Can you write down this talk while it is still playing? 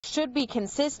should be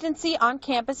consistency on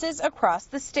campuses across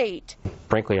the state.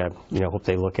 Frankly, I hope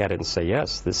they look at it and say,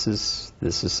 yes, this is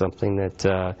something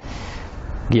that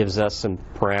gives us some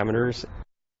parameters.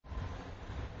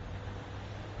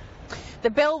 The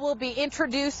bill will be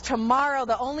introduced tomorrow.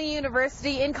 The only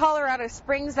university in Colorado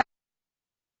Springs.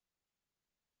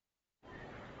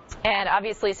 And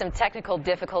obviously some technical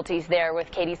difficulties there with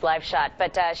Katie's live shot,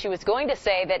 but she was going to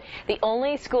say that the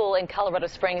only school in Colorado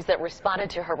Springs that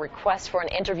responded to her request for an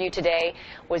interview today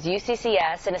was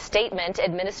UCCS. In a statement,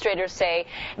 administrators say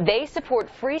they support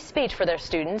free speech for their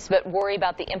students, but worry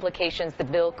about the implications the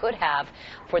bill could have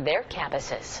for their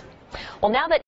campuses. Well, now that